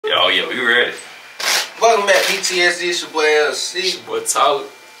yeah, we ready. Welcome back, PTSD. It's your boy LC. Your boy Tyler.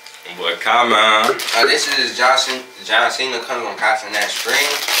 Your boy Kyle. This is John Cena coming on Cenat stream.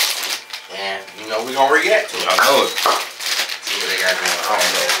 And, you know, we're going to react to it. I know it. See what they got going on.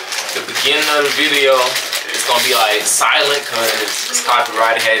 The beginning of the video, it's going to be like silent because it's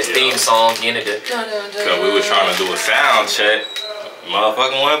copyrighted. It had its theme song in it. Because we were trying to do a sound check.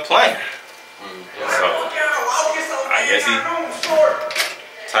 Motherfucking wasn't playing. So, I guess he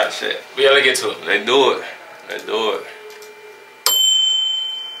type shit. But yeah, let's get to it. Let's do it. Let's do it.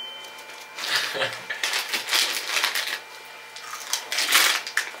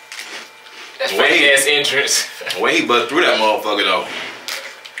 That's fake ass entrance. The way he bust through that motherfucker though.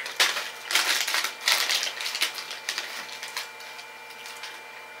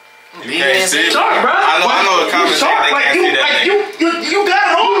 You can't see it. Talk, bro. I know the comments. Talk like you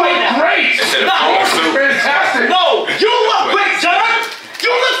got it on right now. Great. Fantastic. No, you look great, John. You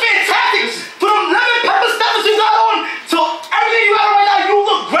look fantastic. Put them lemon pepper stuffers you got on. So everything you got on right now, you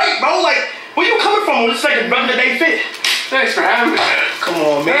look great, bro. Like, where you coming from? It's like a regular day fit. Thanks for having me. Come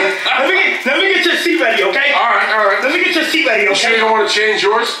on, man. Let me get your seat ready, okay? All right. Let me get your seat ready, okay? You sure you don't want to change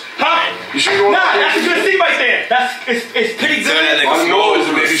yours? Huh? You sure you don't want to change? Nah, that's a good seat right there. It's pretty good. I know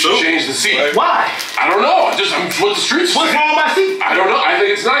maybe you should change the seat. Why? I don't know. I'm what the streets. What's wrong with my seat? I don't know. I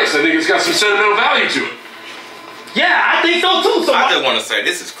think it's nice. I think it's got some sentimental value to it. Yeah, I think so too. So I just want to say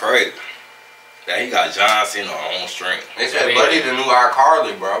this is crazy. That he got John Cena on string. They said Buddy the new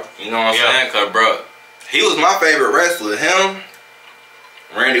iCarly, bro. You know what I'm saying? Cause bro, he was my favorite wrestler. Him,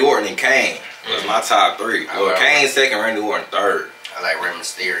 Randy Orton, and Kane was my top three. Well, Kane second, Randy Orton third. I like Rey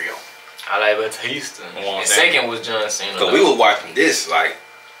Mysterio. I like Batista. And second was John Cena. Cause we were watching this like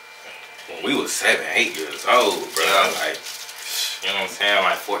when we was 7, 8 years old, bro. Like, you know what I'm saying?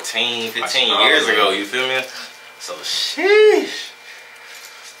 Like 14, 15 years ago. You feel me? So sheesh.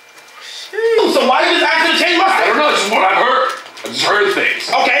 So why you just asking to change my seat? I don't know. It's just what I've heard. I just heard things.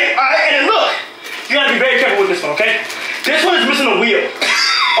 Okay. All right. And then look, you gotta be very careful with this one, okay? This one is missing a wheel.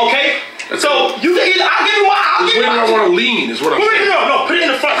 Okay. So you can either I'll give you one. I want to lean is what I'm saying. No, put it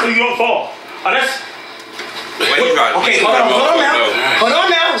in the front so you don't fall. Oh, that's. Okay, hold on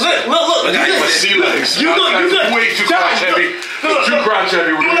now. Look. My sea legs. You good. Way too crotch heavy. Too crotch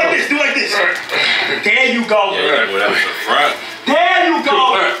heavy. Do like this. There you go. Yeah, well, that was the front. There you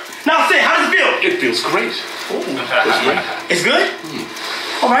go. Now say, how does it feel? It feels great. It's good?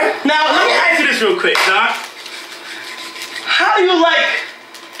 All right. Now let me ask you this real quick, Doc. How do you like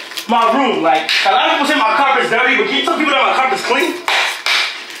my room? Like, a lot of people say my carpet's dirty, but can you tell people that my carpet's clean?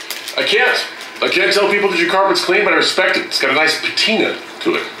 I can't tell people that your carpet's clean, but I respect it. It's got a nice patina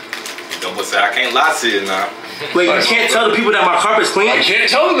to it. Don't say I can't lie to you now. Wait, you can't tell the people that my carpet's clean? I can't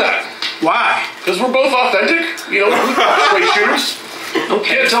tell them that. Why? Because we're both authentic, you know, straight shooters.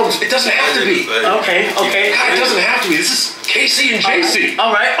 Okay. Can't tell them. It doesn't have to be. Okay. God, it doesn't have to be. This is KC and JC.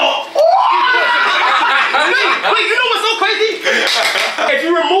 All right. Oh. Wait, you know what's so crazy? If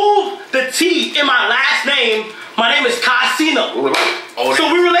you remove the T in my last name, my name is Cena. We're related. So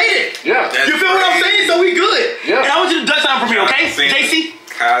we related. Yeah. You feel what I'm saying? So we good. Yeah. And I want you to judge something for me, okay? JC?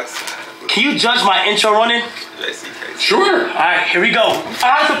 Can you judge my intro running? Sure. All right, here we go.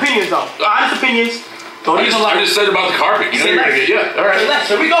 Honest opinions, though. Honest opinions. I just said about the carpet. You know you're gonna get, yeah. All right.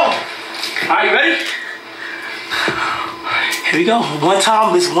 Here we go. All right, you ready? Here we go. One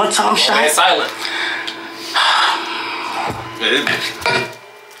time shot. It's silent.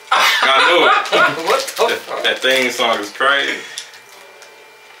 I knew it. What? That theme song is crazy.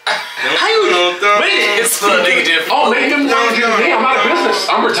 How you wait? It's a nigga different. Oh, make them hey, I'm out of business.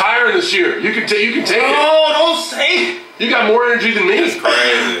 I'm retiring this year. You can take it. Oh, don't say. You got more energy than me. It's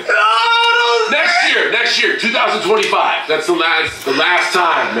crazy. Next year, 2025. That's the last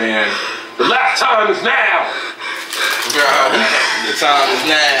time, man. The last time is now. The time is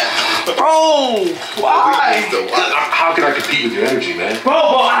now. Bro, why? How can I compete with your energy, man? Bro,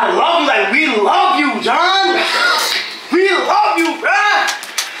 I love you. Like, we love you, John. We love you, bruh.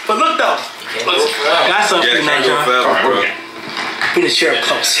 But look, though. I got something for you now, John. Bring the chair up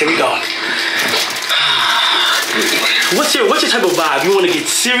close. Here we go. What's your type of vibe? You want to get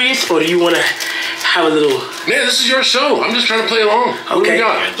serious, or do you want to have a little? Man, this is your show. I'm just trying to play along. Okay. What do we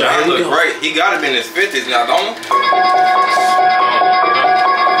got? John look great. He got him in his 50s now, don't he?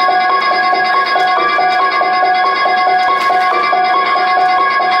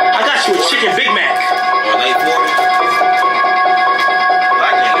 I got you a chicken Big Mac. Or late 40s.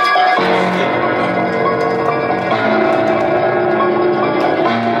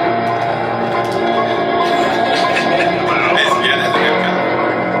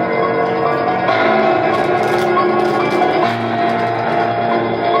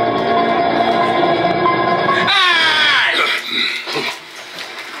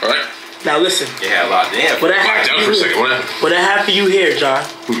 Now listen. They had a lot of damn. What I have for you here, John.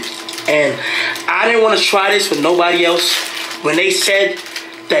 And I didn't want to try this with nobody else. When they said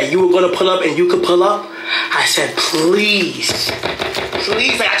that you were gonna pull up and you could pull up, I said, please,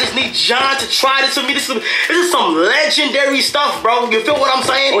 like I just need John to try this with me. This is some legendary stuff, bro. You feel what I'm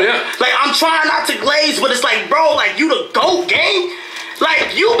saying? Oh yeah. Like I'm trying not to glaze, but it's like, bro, like you the GOAT gang.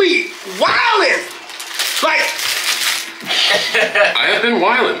 Like you be wildin'. Like I have been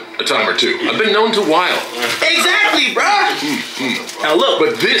wildin' a time or two. I've been known to wild. Exactly, bro. Now look,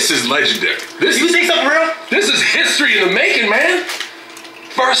 but this is legendary. You think something real? This is history in the making, man.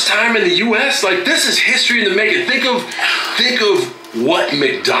 First time in the U.S. Like this is history in the making. Think of what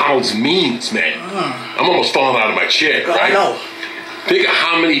McDonald's means, man. I'm almost falling out of my chair, right? I know. Think of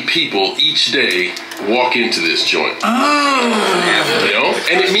how many people each day walk into this joint. You know,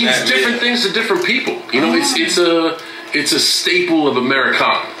 and it means different things to different people. You know, it's a staple of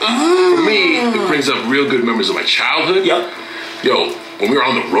Americana. For me, it brings up real good memories of my childhood. Yep. Yo, when we were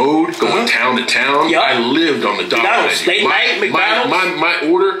on the road, going town to town, yep. I lived on the dollar menu. Late night McDonald's.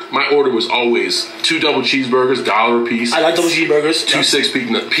 My order was always 2 double cheeseburgers, $1 a piece. I like double cheeseburgers. 2 6-piece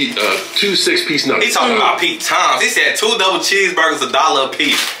nuggets. He talking about peak times. He said 2 double cheeseburgers, $1 a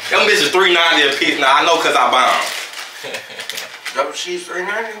piece. Them bitches $3.90 a piece. Now I know because I buy them. Double cheese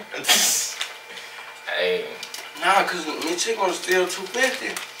 $3.90? Hey. Nah, cause me chicken was still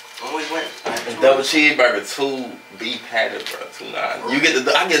 $2.50. Always went. Double cheeseburger, 2 beef patties, bro, $2.90. I get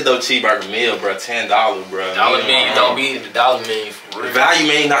the double cheeseburger meal, bro, $10, bro. Dollar menu don't be the dollar menu for real. The value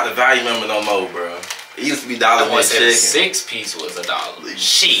menu, not the value member no more, bro. It used to be dollar menu chicken. 6-piece was $1.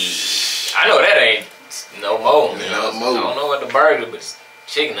 Shit, I know that ain't no more. Man. No more. I don't know what the burger, but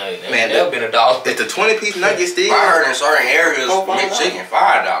chicken nugget. Man, never been $1. It's the 20-piece nugget still. I heard in certain areas, McChicken $5.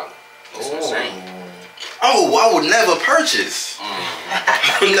 That's insane. Oh, I would never purchase.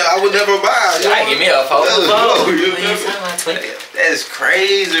 I would never buy. I give me a That is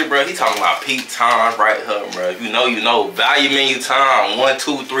crazy, bro. He talking about peak time right here, bro. You know. Value menu time, $1,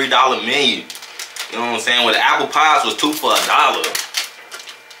 $2, $3 menu. You know what I'm saying? Where the apple pies was 2 for $1.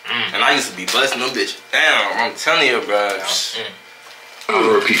 And I used to be busting them bitches down. I'm telling you, bro. $1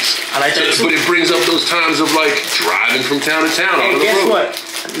 a piece. I like that too. But it brings up those times of like driving from town to town. And guess what?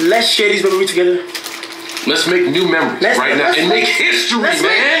 Let's share these memories together. Let's make new memories right now and make history,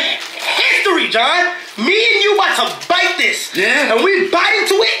 man. History, John. Me and you about to bite this. Yeah. And we bite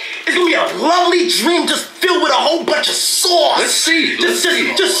into it. It's gonna be a lovely dream, just filled with a whole bunch of sauce. Let's see. Just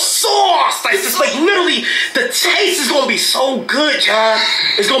sauce. Like literally, the taste is gonna be so good, John.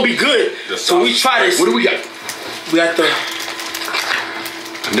 It's gonna be good. So we try this. What do we got? We got the.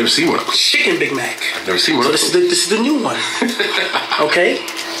 I've never seen one of those. Chicken Big Mac. I've never seen one of those. This is the new one. Okay.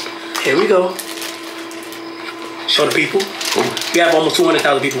 Here we go. Show the people. We have almost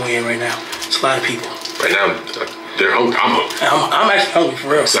 200,000 people in here right now. It's a lot of people. Right now, they're hungry. I'm hungry. I'm actually hungry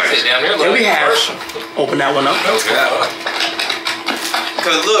for real. Excited. Here we have. Open that one up.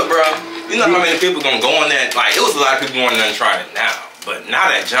 Because look, bro, you know how many people gonna go on that? Like, it was a lot of people going there and trying it now. But now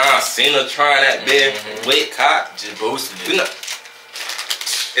that John Cena trying that big weight cock, just boosted it. You know,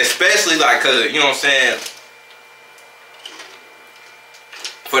 especially like, cause you know what I'm saying.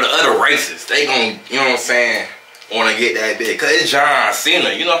 For the other races, they gonna, you know what I'm saying, want to get that big. Cause it's John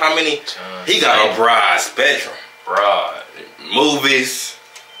Cena. You know how many? He got a broad spectrum. Broad. Movies,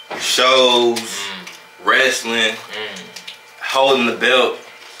 shows, wrestling, holding the belt.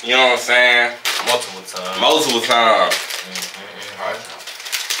 You know what I'm saying? Multiple times. All right.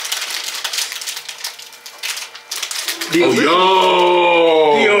 The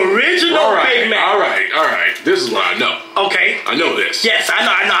original Big Mac. All right. This is what I know. Okay. I know this. Yes,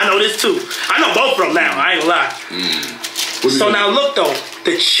 I know this too. I know both of them now. I ain't gonna lie. So now look though,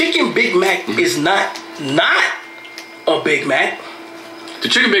 the chicken Big Mac is not a Big Mac. The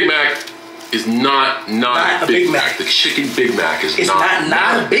chicken Big Mac is not a Big Mac. The chicken Big Mac is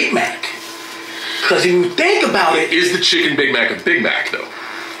not a Big Mac. Because if you think about it, is the chicken Big Mac a Big Mac though?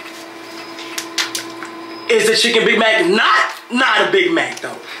 Is the chicken Big Mac not a Big Mac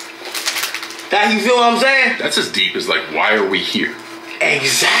though? That, you feel what I'm saying? That's as deep as like, why are we here?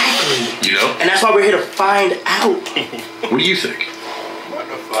 Exactly. You know? And that's why we're here to find out. What do you think? What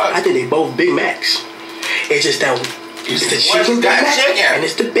the fuck? I think they both Big Macs. It's just that it's the chicken Big Mac and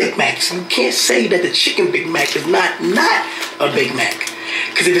it's the Big Mac. So you can't say that the chicken Big Mac is not a Big Mac.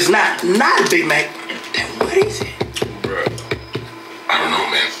 Because if it's not a Big Mac, then what is it? Bro, I don't know,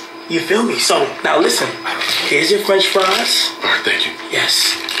 man. You feel me? So now listen. Here's your French fries. All right, thank you.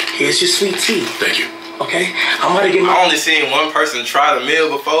 Yes. Here's your sweet tea. Thank you. Okay? I'm about to get my... I only seen one person try the meal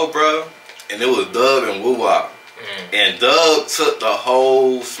before, bro. And it was Dub and Woo Wop. And Doug took the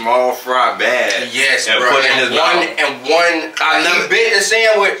whole small fry bag. Yes, and bro. put it in his mouth. He bit the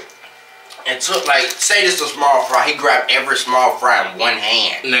sandwich and took, like, say this is a small fry. He grabbed every small fry in one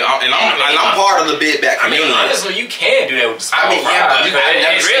hand. And I'm part of the big back community. Honestly, you can do that with the small fries. Yeah, but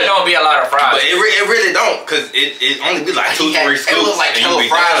it really don't be a lot of fries. But it really don't, because it only be like 2-3 scoops. It looked like hella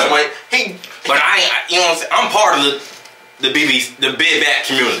fries. But you know what I'm saying? I'm part of the big back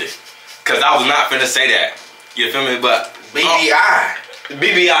community. Because I was not finna say that. You feel me? But BBI,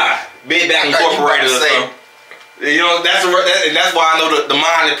 Big Back Incorporated or something. You know, that's why I know the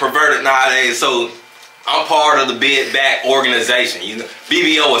mind is perverted nowadays. So I'm part of the Big Back organization. You know,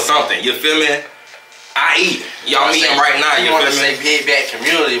 BBO or something. You feel me? I eat. Y'all meet him right now. You want to feel me? say Big Back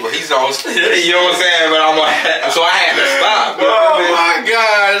community, but he's on. You know what I'm saying? But I'm like, so I had to stop. Oh my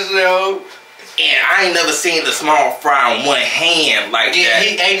gosh, yo. And I ain't never seen the small fry in one hand like that.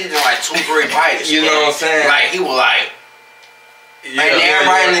 He ate it in like 2-3 bites. You know what I'm saying? Like he was like. And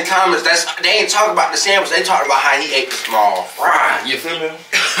everybody in the comments, they ain't talking about the sandwich. They talking about how he ate the small fry. You feel me?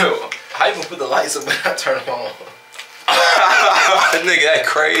 How you gonna put the lights up and I turn them on? Nigga, that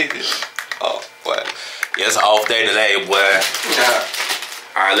crazy. Oh, boy. Yeah, it's an off day today, boy. Yeah.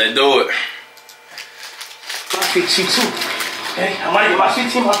 Alright, let's do it. My sweet tea too. Okay, I might get my sweet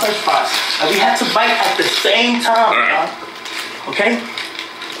tea and my French fries. And we had to bite at the same time. Right. Okay?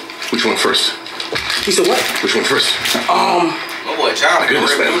 Which one first? He said what? Which one first? My boy John can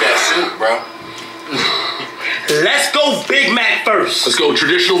Goodness, rip through that soup, bro. Let's go Big Mac first. Let's go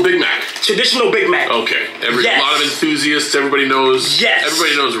traditional Big Mac. Traditional Big Mac. Okay. A Yes. lot of enthusiasts. Everybody knows. Yes.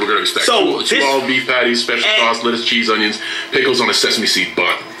 Everybody knows what we're gonna expect. So two all beef patties, special sauce, lettuce, cheese, onions, pickles on a sesame seed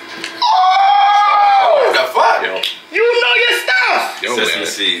bun. Oh, what the fuck? Yo, You know your stuff. Sesame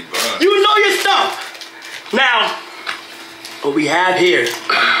seed bun. You know your stuff. Now, what we have here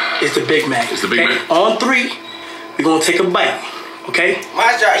is the Big Mac. It's the Big Mac. On 3, we're gonna take a bite. Okay?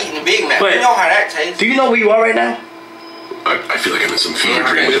 Why is y'all eating the Big Mac? But You know how that tastes. Do you know where you are right now? I feel like I'm in some fever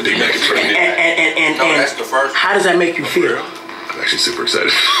dream with a Big Mac in front of me. And that's the first. How does that make you feel? I'm actually super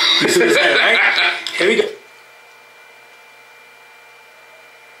excited. Super excited, right? Here we go.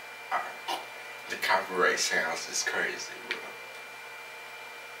 The copyright sounds is crazy, bro.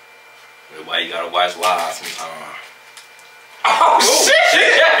 Why you gotta watch live sometimes? Oh,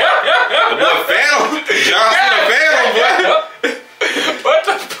 shit! The boy Phantom. John Cena Phantom, boy. What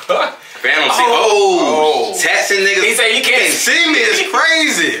the fuck? Phantom, see, taxing niggas. He said you can't see me. It's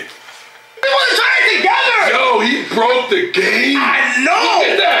crazy. They want to try it together. Yo, he broke the game. I know. Look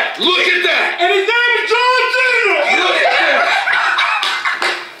at that. Look at that. And his name is John Cena. Look at that.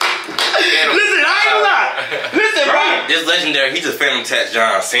 Listen, I ain't gonna lie. Listen, bro. This legendary, he just Phantom tax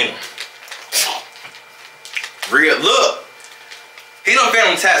John Cena. Real, look. He done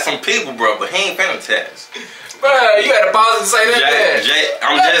Phantom tax some people, bro, but he ain't Phantom tax. Bro, you gotta pause and say that.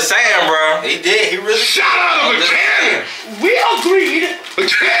 I'm just saying, bro. He did. He really Shut up, a cannon. We agreed. A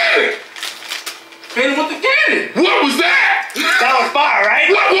cannon. Phantom with the cannon. What was that? That was fire,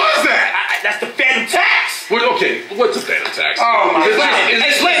 right? What was that? That's the Phantom tax. What, okay, what's a Phantom tax? Oh my God. Is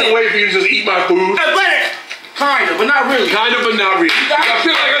this a way for you to just eat my food? Explain it. Kind of, but not really. Kind of, but not really. I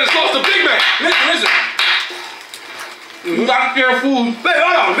feel like I just lost a Big Mac. Listen. You got your food. Wait,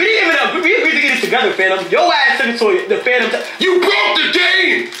 hold on. We agreed to get it together, Phantom. Your ass took it to the Phantom. You broke the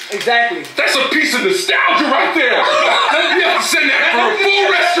game. Exactly. That's a piece of nostalgia right there. You have to send that for a full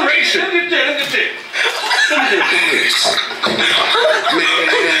restoration. Look at this. Man.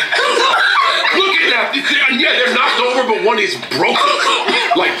 Look at that. Yeah, they're knocked over, but one is broken.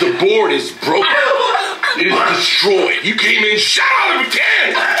 Like the board is broken. It is destroyed. You came in, shot out of a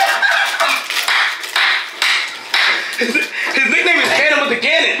cannon. His nickname is Phantom with the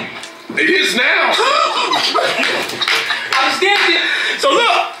Cannon. It is now. I'm standing. So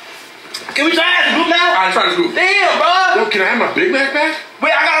look, can we try this group now? I'm trying to group. Damn, bro. Yo, can I have my Big Mac back?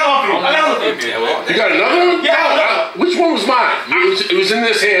 Wait, I gotta go for you. You got another one? Yeah. Which one was mine? It was in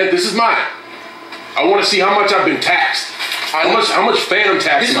this hand. This is mine. I want to see how much I've been taxed. How much Phantom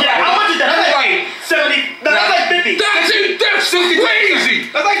tax? Yeah, how much is that? That's like 70. That's like 50. That's crazy.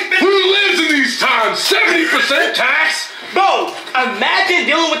 That's like 50. Who lives in these times? 70% tax? Bro,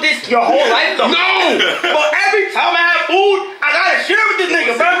 imagine dealing with this your whole life though. No! But every time I have food, I gotta share with this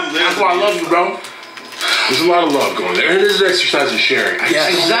nigga, bro. That's why I love you, bro. There's a lot of love going there. And this is exercise in sharing. Yeah,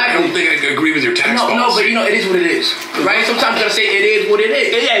 exactly. I don't think I agree with your tax policy. No, but you know, it is what it is. Right? Sometimes you gotta say it is what it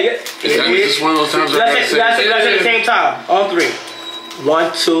is. Yeah. It's just one of those times where Let's say it at the same time. On 3.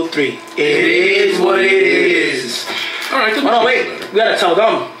 1, 2, 3. It is what it is. Alright, hold on, wait. We gotta tell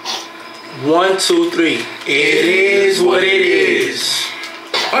them. 1, 2, 3. It is what it is.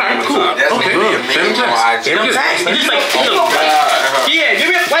 Alright, cool. That's Okay. gonna be a Phantom text. Phantom text. It's just like, yeah, give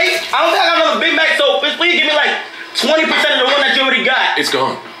me a plate. I don't think I got another Big Mac, so please give me like 20% of the one that you already got. It's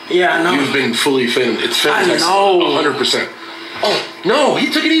gone. Yeah, I know. You've been fully Phantom. It's Phantom text. I know. 100%. Oh, no, he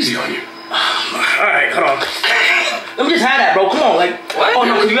took it easy on you. Alright, hold on. Let me just have that, bro. Come on, like. What? Oh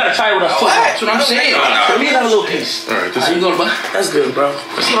no, because you gotta try it with us too. That's what I'm saying. Let me have a little piece. Alright, this is good, bro. That's good, bro.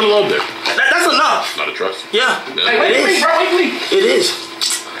 That's not a love there. That's enough. Not a trust. Yeah. Hey, wait for me, bro. Wait for me. It is.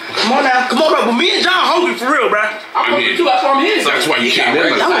 Come on now. Come on, bro. But me and John hungry for real, bro. I mean, that's why I'm here. That's why you came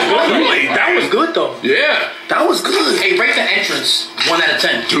in. That was good. That was good, though. Yeah. That was good. Hey, rate the entrance 1 out of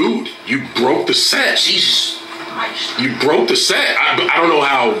 10. Dude, you broke the set. Jesus. You broke the set. I don't know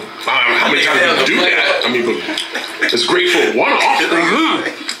how many times you do that. I mean, but it's great for a one-off.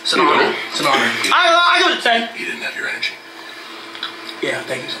 It's an honor. It's an honor. I give it a 10. You didn't have your energy. Yeah,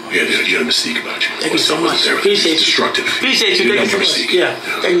 thank you so much. You had a mystique about you. Thank you so much. Appreciate you. Destructive. Appreciate you. Thank you so much. Yeah,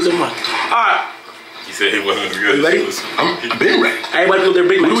 thank you so much. All right. He said he wasn't as good. You ready? I've been ready. Everybody do their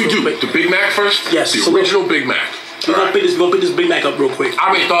Big Mac. What do we do? The Big Mac first? Yes. The original Big Mac. We're gonna pick this Big Mac up real quick. I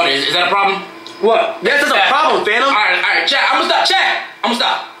already thought it. Is that a problem? What? That's a problem, Phantom. All right, chat. I'm gonna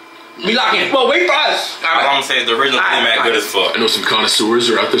stop. We lock in. Well, wait for us. All I'm gonna say is the original Big Mac good as fuck. I know some connoisseurs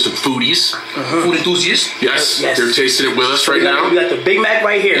are out there, some foodies. Food enthusiasts. Yes, they're tasting it with us right now. We got the Big Mac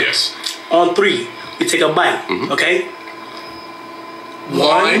right here. Yes. On 3, we take a bite. Okay.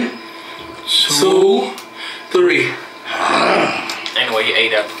 1, 2, 3. Ain't no way you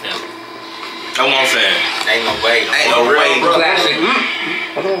ate that. That's what I'm saying. Ain't no way. Ain't no way. Classic.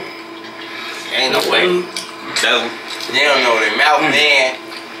 Ain't no way. They don't know their mouth, man.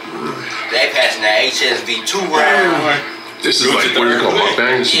 They passing the HSV2 round. This is like what do you call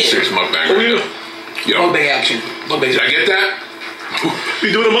mukbang? This is serious mukbang right now. Yo. Mukbang action. Did I get that?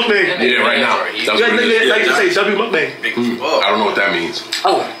 We doing a mukbang. Yeah, right now. That was like to say W mukbang. I don't know what that means.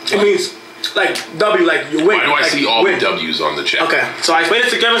 Oh, it means like W, like you win. Why do I like see all win. the W's on the chat? Okay, so I explained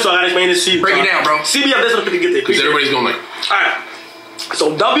it to Kevin, so I gotta explain it to you. Break it down, bro. See me up, that's what people get there. Because everybody's going like, Alright.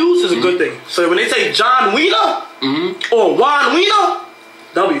 So W's is a good thing. So when they say John Wiener or Juan Wiener,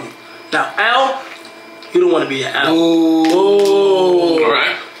 W. Now L, you don't want to be an L. all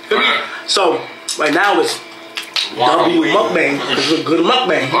right. So right now it's W mukbang. It's a good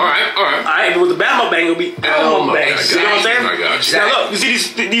mukbang. All right. Alright, if it was a bad mukbang, it'll be L mukbang. I You know what I'm saying? got you. Exactly. Now look, you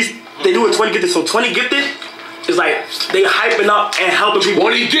see these they do it 20 gifted. So 20 gifted is like they hyping up and helping people.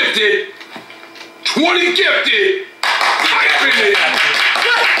 20 gifted. 20 gifted. Hyping it.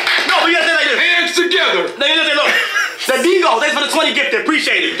 No, we gotta say like this. Hands together. Look. The Digo, thanks for the 20 gifted.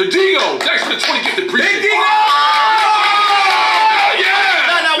 Appreciate it. The Digo, thanks for the 20 gifted. Appreciate it. Digo!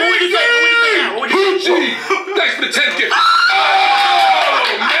 Yeah! Now, what would you say? Poochie, thanks for the 10 gifted. Oh,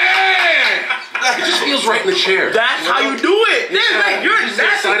 man! It just feels right in the chair. That's how you do it. Yeah, you're It's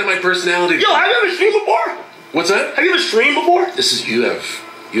that side of my personality. Yo, have you ever streamed before? What's that? Have you ever streamed before? This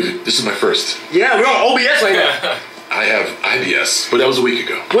is my first. Yeah, we're on OBS right now. I have IBS, but that was a week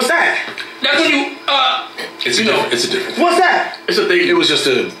ago. What's that? That's when you It's a different thing. What's that? It's a thing. It was just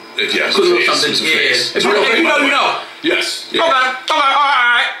a face. It was a face. It's a real thing. you know. Yes. Yeah. Okay, all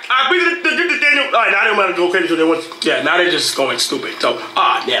right. I bring the Daniel. All right, now they want to go crazy. So they want, now they're just going stupid. So,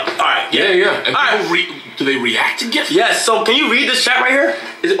 damn. All right. Yeah. And people do they react to gifts? Yes. So, can you read this chat right here?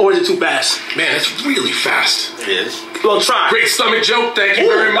 Or is it too fast? Man, it's really fast. It is. Well, try. Great stomach joke. Thank you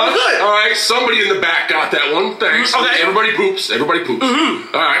very much. Good. All right, somebody in the back got that one. Thanks. Okay. Everybody poops. All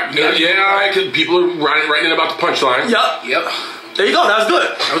right. Yeah. All right. People are writing in about the punchline. Yep. There you go. That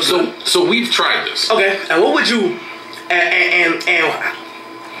was good. So we've tried this. Okay. And what would you and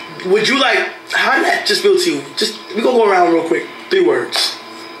would you like? How did that just feel to you? We gonna go around real quick. 3 words.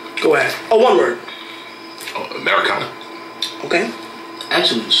 Go ahead. Oh, 1 word. Oh, Americana. Okay.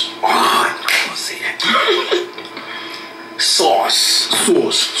 Excellence. Oh, I don't say that. Sauce.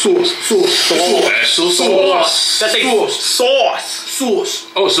 That's a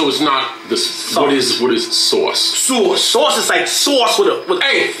sauce. Oh, so it's not this. What is sauce? Sauce is like sauce with a flavor.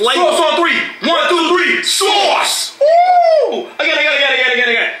 Sauce on 3. 1, 2, 3. Sauce. Woo! Again.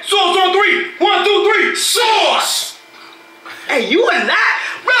 Sauce on 3. 1, 2, 3. Sauce. Hey, you and that,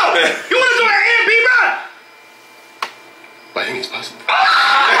 bro. You want to do an A&B, bro? By any means possible. I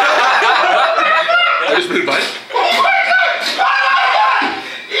just put it by. Oh my God!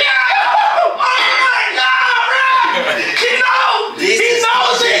 Yeah! Oh my God, bro! He knows! He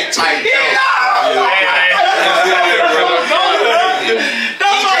knows it! He knows!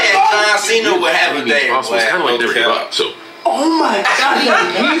 John Cena would have a day. It's kind of like they're up. So. Oh my God!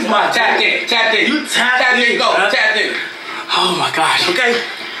 He's my tapped in. You tapped in. Go. Tapped in. Oh my gosh! Okay,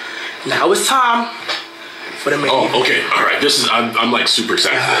 now it's time for the main. Oh, okay. All right. I'm like super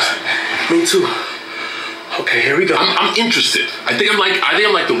excited for this. Me too. Okay, here we go. I'm interested. I think I'm like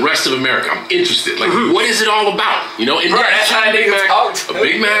the rest of America. I'm interested. Like, what is it all about? You know, and that's how Big Mac, talk a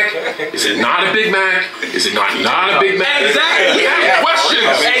Big Mac. Is it not a Big Mac? Is it not a Big Mac? Exactly.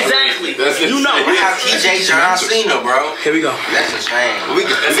 Questions. Exactly. You know. We have KJ John Cena, bro. Here we go. That's a shame. We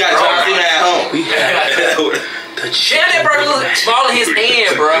got John Cena at home. We have the Damn, that burger look small in his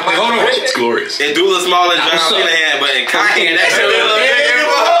hand, bro. Wait, hold on. It's glorious. It do look smaller than John Cena hand, but in Kai hand, that shit look big.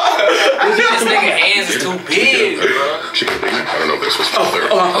 This nigga hands is too big, bro. Chicken Big Mac. I don't know if this was third.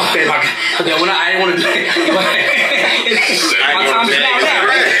 okay. Okay, well, I didn't want to do it. My time is now.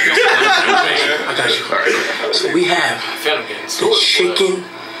 I got you. All right. So we have the chicken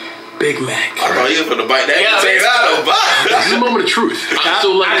Big Mac. I thought you was gonna bite that. This is a moment of truth.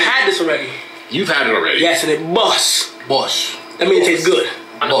 So like, I've had this already. you've had it already. Yes, and it busts. Boss. That means it tastes good.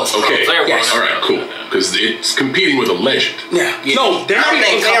 Okay. Yes. All right. Cool. Because it's competing with a legend. Yeah. No, they're not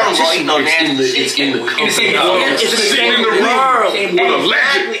even in competition. It's in the In the same world. It's in the same in the room world. with a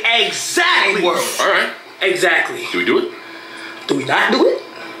legend. Exactly. World. All right. Exactly. Do we do it? Do we not do it?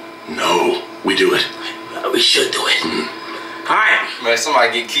 No. We do it. We should do it. All right. Man,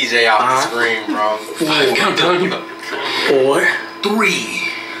 somebody get KJ off the screen, bro. Count down. 4, 3,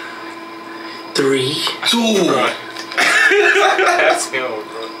 3, 2. That's him,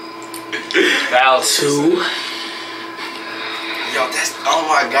 bro. 2. Yo, that's, oh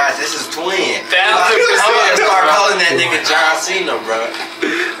my gosh, this is twin. 1000%. I'm gonna start calling that nigga John Cena, bro.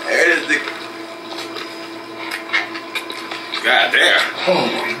 There it is. God damn. Oh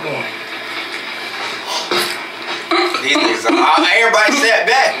my god. These niggas, everybody sat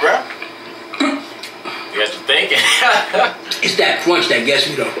back, bro. You got you thinking. It's that crunch that gets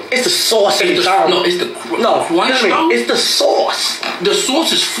me though. It's the sauce in the No, it's the crunch. No, crunch. it's the sauce. The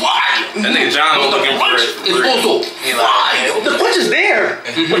sauce is fire. That nigga John was looking for Crunch it. is also fire. The crunch is there,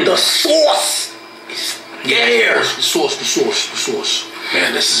 but the sauce is there. The sauce.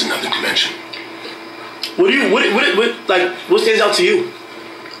 Man, this is another dimension. What stands out to you?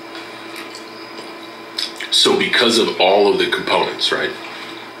 So because of all of the components, right?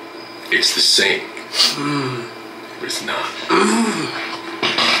 It's the same. But it's not.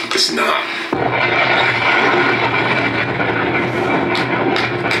 It's not.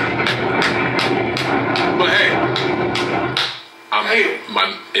 But hey,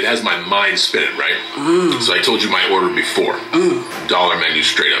 it has my mind spinning, right? So I told you my order before. Dollar menu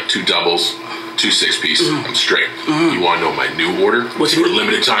straight up. 2 doubles, 2 6-piece. I'm straight. You want to know my new order? What's For your-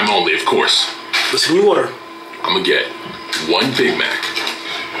 limited time only, of course. What's the new order? I'm gonna get 1 Big Mac.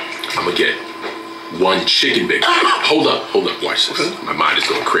 I'm gonna get 1 chicken Big Mac. Hold up, watch this. Okay. My mind is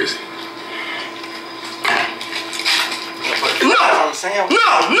going crazy. No!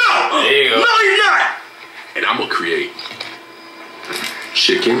 There you go. No, you're not! And I'm gonna create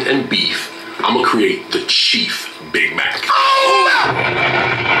chicken and beef. I'm gonna create the Chief Big Mac.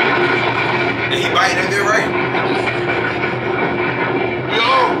 Did he bite that bit right?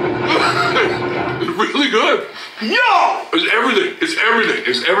 Yo! It's really good. Yo!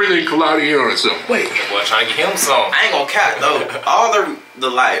 It's everything colliding in on itself. Wait. Boy, trying to get him some. I ain't gonna cap though. All the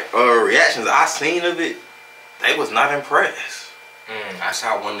reactions I seen of it, they was not impressed. I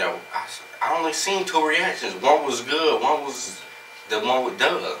saw one that I only seen 2 reactions. One was good. One was the one with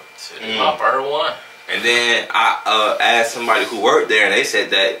Doug. My bird one. And then I asked somebody who worked there, and they said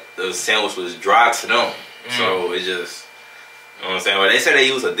that the sandwich was dry to them. So it just, you know what I'm saying? Well, they said they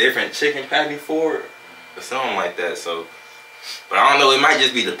used a different chicken patty for it, or something like that. So, but I don't know. It might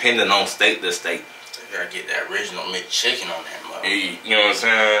just be dependent on state to state. You gotta get that original McChicken on that mother. You know what I'm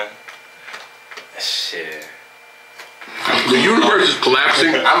saying? Shit. The universe is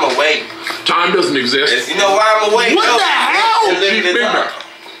collapsing. I'm awake. Time doesn't exist. You know why I'm awake? What the hell? Chief Big Mac.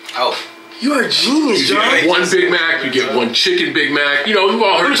 Oh. You're a genius, You John. get 1 Big Mac, you get 1 chicken Big Mac. You know, you've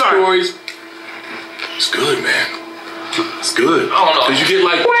all heard the stories. It's good, man. It's good. I don't know. Because you get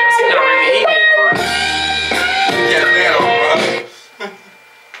like...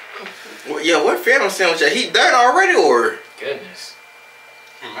 Yeah, what Phantom sandwich? He done already, or? Goodness.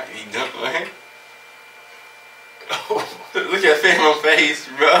 He might be done, man. Look at Phantom face,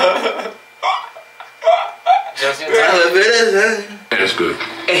 bro. Just in time. And it's good.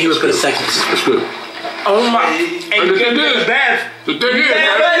 And he was good at seconds. It's good. Oh my. And the thing is,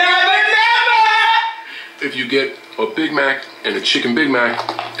 if you get a Big Mac and a chicken Big Mac,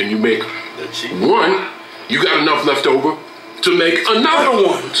 and you make 1, you got enough left over to make another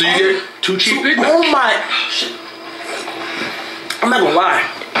one. So you get 2 cheap Big Macs. Oh my. I'm not gonna lie.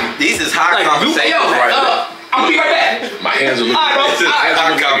 These is hot conversations right now. I'll be right back. My hands are looking, This is hot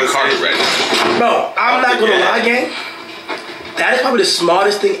like a carpet conversation. right now. Bro, I'm not gonna lie, gang. That is probably the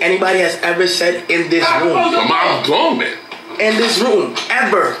smartest thing anybody has ever said in this room. My mind's blown, man. In this room,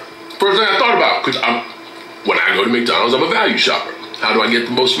 ever. First thing I thought about, because when I go to McDonald's, I'm a value shopper. How do I get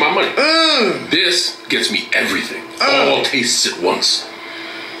the most of my money? This gets me everything. All tastes at once.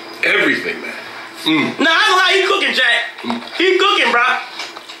 Everything, man. Nah, I ain't gonna lie, he cooking, Jack. He cooking, bro.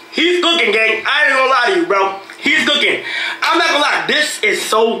 He's cooking, gang. I ain't gonna lie to you, bro. He's cooking. I'm not gonna lie, this is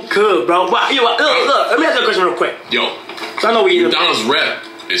so good, bro. But, yo, look, let me ask you a question real quick. Yo, So I know we eat McDonald's rep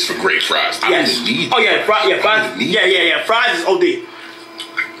is for great fries. I don't even need fries. Yeah. Fries is OD.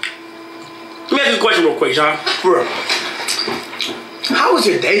 Let me ask you a question real quick, John. For real. How was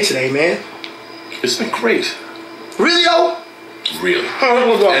your day today, man? It's been great. Really, though? Really. And how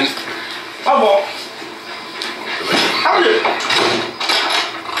was it?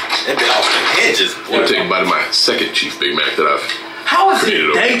 It be off the hinges. I'll take a bite of my second Chief Big Mac that I've How was created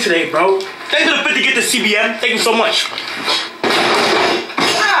your over. day today, bro? Thanks for the 50 to get the CBM. Thank you so much.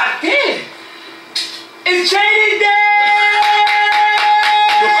 God damn. It's training day!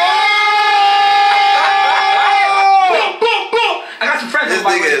 I got some friends. This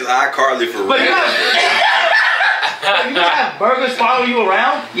nigga is iCarly for real. You have burgers following you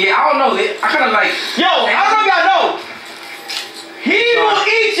around? Yeah, I don't know. I kind of like. Yo, I don't know if y'all know. He will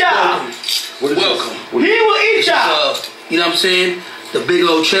eat y'all. Welcome. He will eat y'all. You know what I'm saying? The big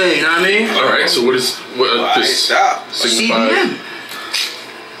old chain, you know what I mean? All right, so what is this Stop. signify? CBM.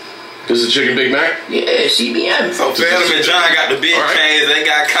 This is a chicken Big Mac? Yeah, CBM. So Phantom and John got the big chains. They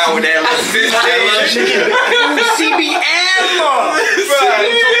got caught with that little fish CBM.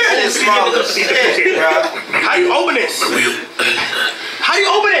 How you open this? How you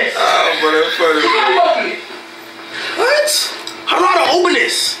open this? Oh, but that's funny. What? How do I open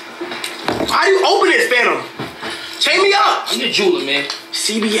this? How do you open this, Phantom? Chain me up. I'm your jeweler, man.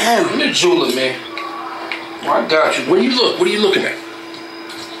 CBM. I'm your jeweler, man. I got you. What are you looking at?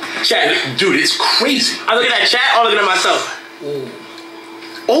 Chat. Dude, it's crazy. I'm looking at chat or looking at myself? Ooh.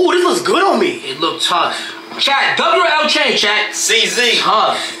 Oh, this looks good on me. It looked tough. Chat, WL chain, chat. CZ.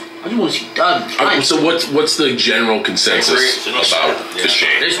 Tough. I just want to see done. So what's the general consensus about the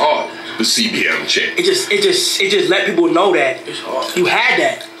chain? It's hard. The CBM chain. It just let people know that It's hard. you had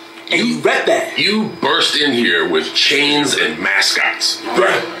that and you rep that. You burst in here with chains and mascots.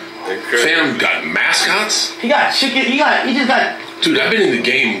 Right. Fam got mascots? He got chicken. He just got. Dude, I've been in the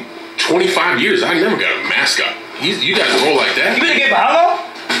game 25 years. I never got a mascot. You guys roll like that? You been in the game for how long?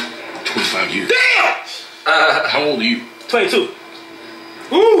 25 years. Damn. How old are you? 22.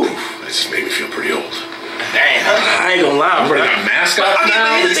 Ooh. That just made me feel pretty old. Damn. I ain't gonna lie, bro. They got mascots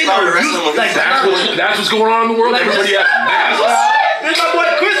now? Like That's what's going on in the world? Everybody has mascots? This my boy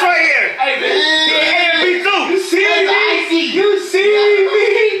Chris right here. Hey, man. Yeah, AMP too. You see me? You see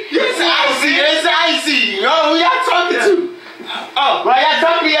me? It's icy. It's icy. Yo, who y'all talking to? Oh, bro, y'all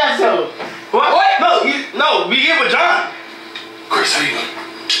talking to yourself. What? No, we here with John. Chris, how you doing?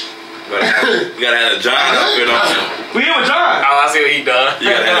 You gotta have a John outfit on. We here with John. Oh, I see what he done. You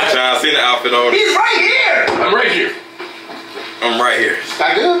gotta have a John Cena outfit on. He's right here. I'm right here. I'm right here.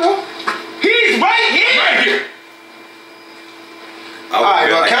 That good, bro? He's right here. Right here. Alright,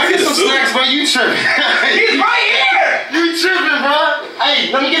 bro, can I get some snacks, bro? You tripping. He's right here. You tripping, bro.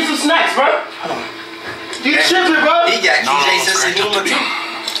 Hey, let me get some snacks, bro. You tripping, bro. He got DJ sense of humor too.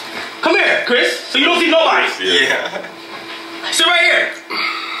 Come here, Chris. So you don't see nobody. Yeah. Sit right here.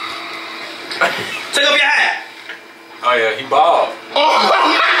 Take off your hat. Oh yeah, he bald. Oh,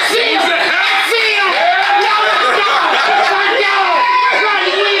 see him. See him.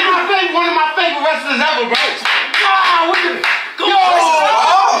 One of my favorite wrestlers ever, bro.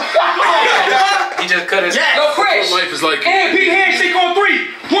 He just cut his. Yes. Go, Chris. Life is like. AMP handshake on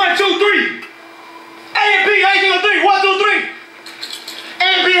 3. 1, 2, 3. AMP handshake on 3. 1, 2, 3.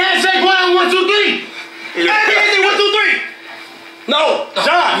 AMP handshake 1, 2, 3. AMP handshake 1, 2, 3. No,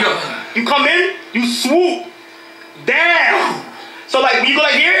 John. You come in, you swoop down. So like when you go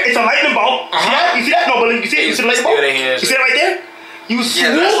like here, it's a lightning bolt. See that? You see that? No, but you see it? You see the lightning bolt? You see that right there? You swoop.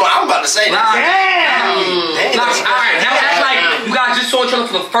 Yeah, that's what I'm about to say. Damn. Alright, now that's like you guys just saw each other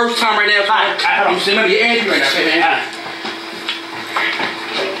for the first time right now. You see, maybe you're angry right now, okay, man.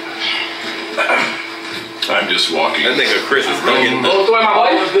 I'm just walking. That nigga Chris is thinking. Oh, throw in my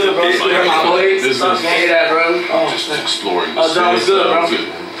boy. What's good, bro? Throw in my boy. This is Hey, that, bro. just exploring. Oh, that was good, bro.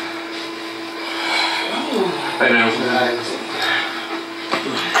 Hey, man.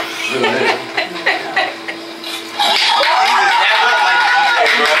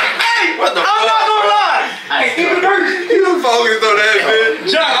 What the I'm fuck? not gonna lie. You focused on that, man.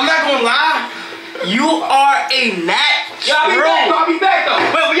 John, I'm not gonna lie. You are a natural. I'll be back though.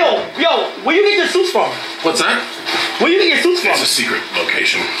 Wait, yo, where you get get your suits from? What's that? Where you get your suits from? It's a secret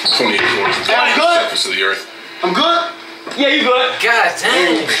location. 28 floors of the I'm good. surface of the earth. I'm good. Yeah, you good. God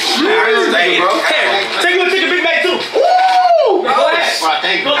dang. Hey, take you a chicken Big Mac too. Woo! Go ahead.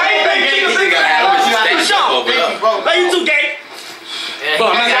 Thank you. Hey, chicken Big Mac. For sure. Love you too, gang. Yeah, he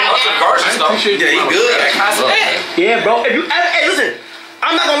good. Yeah, bro. If you ever, hey, listen,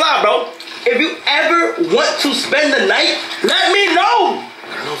 I'm not gonna lie, bro. If you ever want to spend the night, let me know.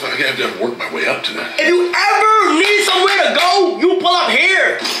 I don't know if I have to work my way up to that. If you ever need somewhere to go, you pull up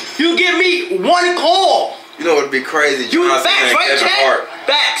here. You give me one call. You know what'd be crazy? You facts, right, Chad?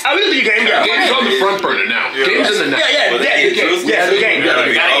 Facts. I will do your game. Yeah. Game's on the front burner now. Game's in the net. Yeah, the game.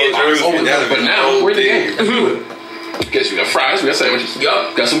 But now we're in the game. Guess we got fries, we got sandwiches.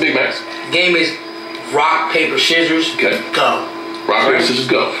 Yup. Got some Big Macs. Game is rock, paper, scissors. Okay. Go. Rock, paper, scissors,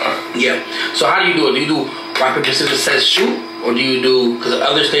 go. All right. Yeah. So how do you do it? Do you do rock, paper, scissors, says shoot? Or do you do, because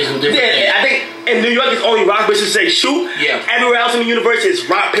other states do different things? Yeah, I think in New York it's only rock, paper, scissors, say shoot. Yeah. Everywhere else in the universe it's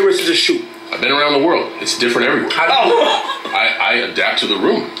rock, paper, scissors, shoot. I've been around the world. It's different everywhere. How do you do it? I adapt to the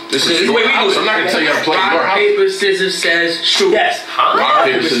room. This is the your way we do house. it. I'm not going to tell you how to play your Rock, house. paper, scissors, says shoot. Yes. Rock,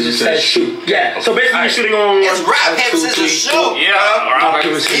 paper, scissors, says shoot. Yeah. So basically you're shooting on It's rock, paper, scissors, shoot. Yeah. rock,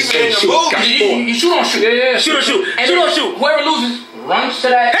 paper, scissors, Even in the shoot. movie. You shoot on shoot. Yeah. Shoot or shoot. And Shoot then or shoot. Whoever loses runs to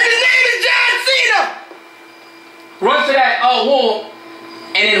that. And his name is John Cena. Runs to that wall.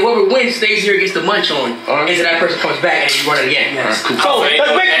 And then whoever wins stays here and gets the munch on. Alright. Until that person comes back and you run it again. So Alright, cool.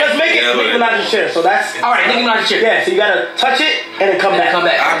 let's make it Nicki Minaj's chair. So that's Alright, Nicki Minaj's chair. Yeah, so you gotta touch it and then come back. Come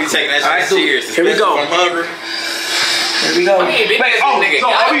back. I'll be taking that Alright, shit serious. Here we go. I'm hungry. Here we go. I mean, big Wait, ass nigga so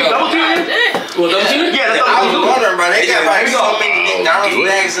are we got double teaming? Well, double team it? Yeah, that's I was double teaming. wondering, bro. They got like so many McDonald's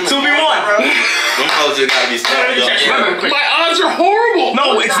bags in the 2v1. bro. Them hoes just gotta be stacked up. My odds are horrible.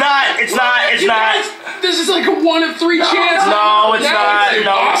 No, it's not. It's not. It's not. This is like a 1 in 3 chance. No, it's not.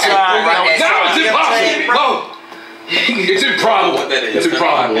 No, it's not. No, it's Now not. it's impossible. Whoa. It's improbable. It's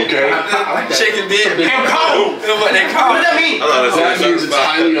improbable, okay? Chicken dip. Improbable. What they call What does that mean? That means it's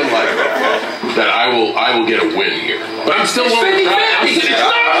highly unlikely that I will get a win here. But I'm still willing to try. It's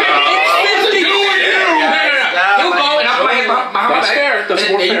 50-50. He'll go and I'll play behind my That's back. fair. That's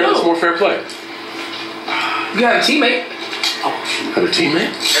more fair. That's more fair play. You have a teammate. Have a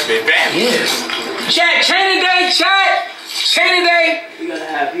teammate? Yes. Chat, training day, chat. Training day. You gotta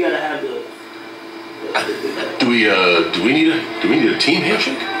have the. Do we need a team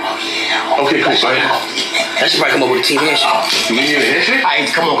handshake? Oh yeah. Okay, cool. That should probably come up with a team handshake. Do we need a handshake? Alright,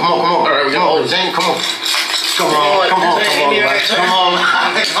 come on. All right, we got Zane, come on. Come on,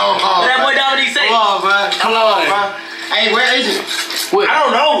 That boy Dominique say. Come on, bro. Hey, where is it? I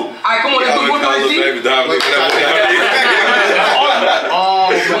don't know. Alright, come on, let's do one more team. I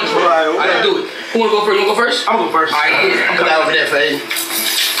didn't do it. Who wanna go first? You wanna go first? I'm gonna go first. Alright, I'm gonna over there, Fade.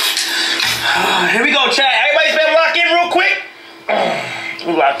 Here we go, chat. Everybody's been lock in real quick.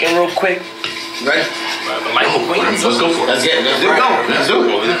 We lock in real quick. Ready? Let's go for it. Let's do it.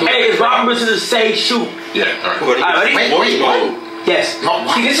 Hey, it's rock, paper, scissors, say shoot. Yeah, all right. Alright, ready? Yes.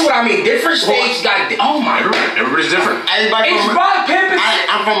 See, this is what I mean. Different states got. Oh my god. Everybody's different. It's rock, paper,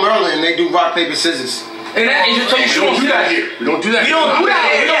 I'm from Maryland and they do rock, paper, scissors. and that is so you We don't do that here. We don't do that. We don't do that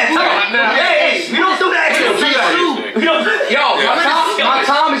here. We don't do that here. We don't do that. Yo, my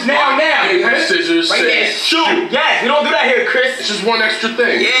time is now. Paper, scissors, Right there. say Shoot. Yes, we don't do that here, Chris. It's just one extra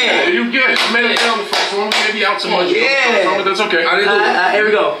thing. Yeah. You get it. I made it down the first one. Maybe out so much. Yeah. But that's okay. I didn't do it. Here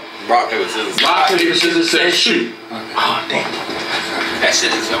we go. Rock, paper, scissors. Rock, paper, scissors, says shoot. Oh, damn. That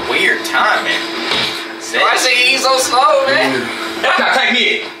shit is a weird time, man. Why say he's so slow, man? Now take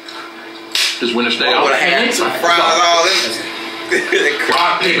me in. Just winner stay I out. would have had some fries all in.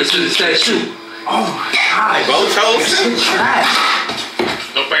 Rock, paper, scissors, says shoot. Oh my God. Both toes. It's trash.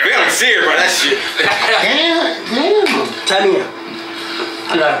 I'm serious, bro. That shit. Damn. Tell me.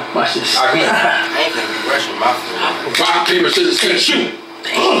 Watch this. I ain't gonna be rushing my food. Rock, paper, scissors, says shoot.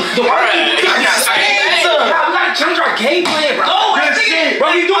 The right. I'm not saying. We gotta change our game plan, bro. No,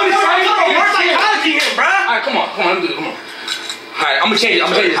 bro, we doing this right. More psychology here, bro. Alright, come on. Alright, I'm gonna change it. You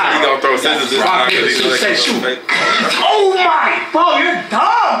gonna throw scissors this Rock, time? paper, scissors, say shoot. Oh my, bro, you're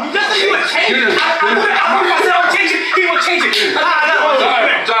dumb. You just said you would change it. I would myself change it. He would change it.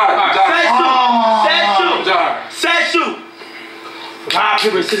 Say shoot. Rock,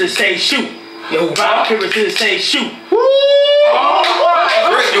 paper, scissors, say shoot. Yo, rock, paper, scissors, say shoot. Woo!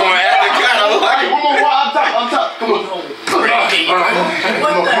 Chris, you wanna add the kind of like it? One more, I'm top. Come on. What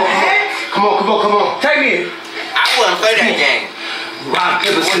the heck? Come on. Take me in. I wouldn't play that game. Rock,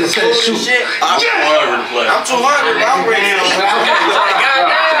 paper, scissors, say shoot. Shit. I'm too hungry to play. I'm too hungry, bro. I'm ready to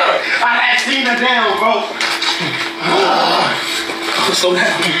I had Cena down, bro. Slow down.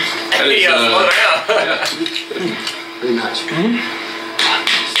 That is, slow down. Very nice.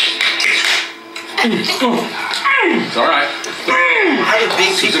 It's all right. I eat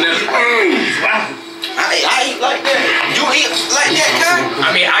big people. I eat like that. You eat like that, guy?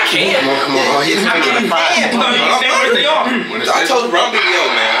 I mean, I can. Come on. He's I mean, I told Rumby, yo,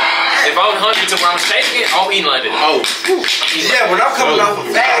 man. If I'm hungry to where I'm shaking it, I'm eating like that. Oh, yeah, when I'm coming off a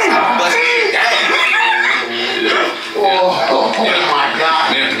fast, I'm busting it down. Oh my God.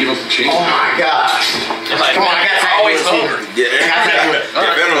 Man, have to give up the change. Oh my gosh. Like, Come on, I got always time. hungry. Yeah,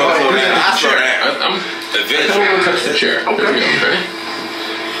 better not slow down. I slow down. I'm Eventually. don't want to touch the chair. Okay.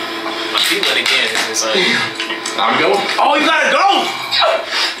 I'm feeling it again. It's insane. I'm going. Oh, you gotta go.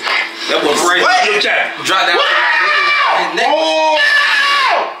 That was crazy. What? Drop down. Oh!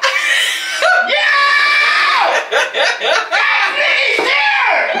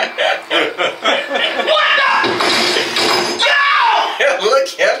 Look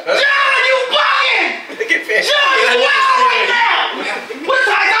at her. John, you bugging! Look at that. John, you wild right now! What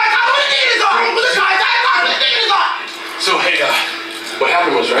the these are? What these are? So, hey, what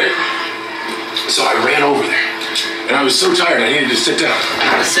happened was, right? So I ran over there. And I was so tired, I needed to sit down.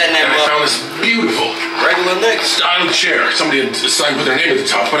 Setting that And I up. found this beautiful Regular Nick. style chair. Somebody had signed with their name at the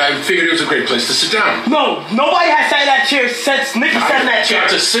top, but I figured it was a great place to sit down. No, nobody has sat in that chair since Nicky sat in that chair. I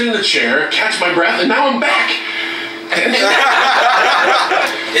got to sit in the chair, catch my breath, and now I'm back.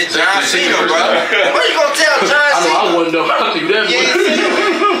 It's John Cena, bro. What you gonna tell John I know I Cena? wouldn't know how to do that. You ain't seen him.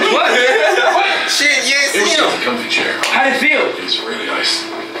 What? Shit, you ain't It was seen just a him. comfy chair. How did it feel? It's really nice.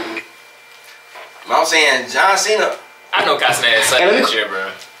 I'm saying John Cena. I know Costin had sat in that chair,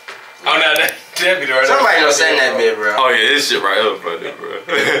 bro. Oh, no, that be the right. Somebody done said that bit, bro. Oh, yeah, this shit right up, bro. Damn,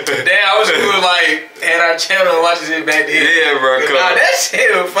 I wish we would, like, had our channel and watch this shit back then. Yeah, bro. Nah, that shit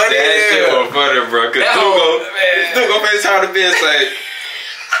was funny. That shit was funny, bro. Cause That Stu whole- man. go FaceTime the bitch like.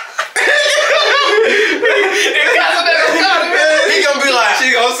 He gonna be like,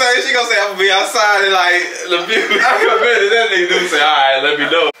 she gonna say, I'm gonna be outside and like the view. I feel better. That nigga do say, alright, let me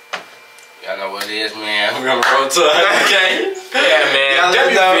know. Y'all know what it is, man. We're gonna roll to it, okay? Yeah, man. Y'all let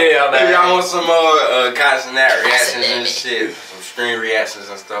us know WPL, man. if y'all want some more Costinat reactions and shit, some stream reactions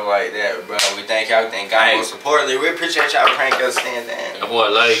and stuff like that, bro. We thank y'all. Thank God for support. We appreciate y'all prank us stand down. Boy,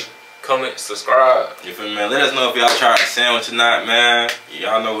 like, comment, subscribe. You feel me, man? Let us know if y'all trying a sandwich or not, man.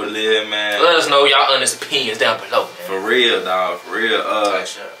 Y'all know what it is, man. Let us know y'all honest opinions down below, man. For real, dog. For real.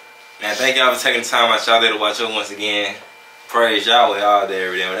 Man, thank y'all for taking the time out y'all there to watch us once again. Praise y'all with all day,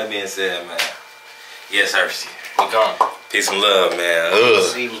 every day. With that being said, man. Yes, sir. We gone. Peace and love, man.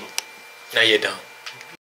 Now you don't.